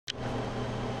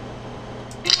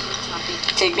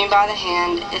Take me by the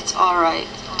hand, it's alright.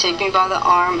 Take me by the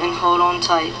arm and hold on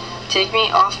tight. Take me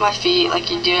off my feet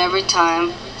like you do every time.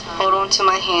 Hold on to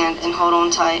my hand and hold on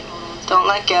tight. Don't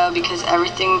let go because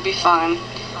everything will be fine.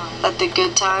 Let the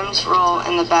good times roll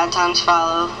and the bad times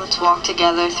follow. Let's walk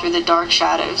together through the dark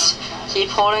shadows. Keep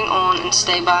holding on and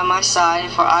stay by my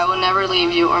side, for I will never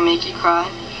leave you or make you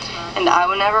cry. And I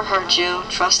will never hurt you.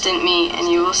 Trust in me and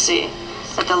you will see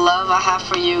that the love I have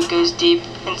for you goes deep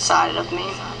inside of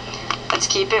me. Let's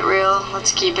keep it real,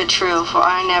 let's keep it true, for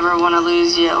I never want to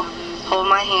lose you. Hold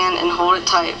my hand and hold it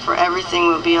tight, for everything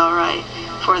will be alright.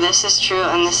 For this is true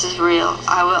and this is real.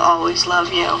 I will always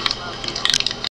love you.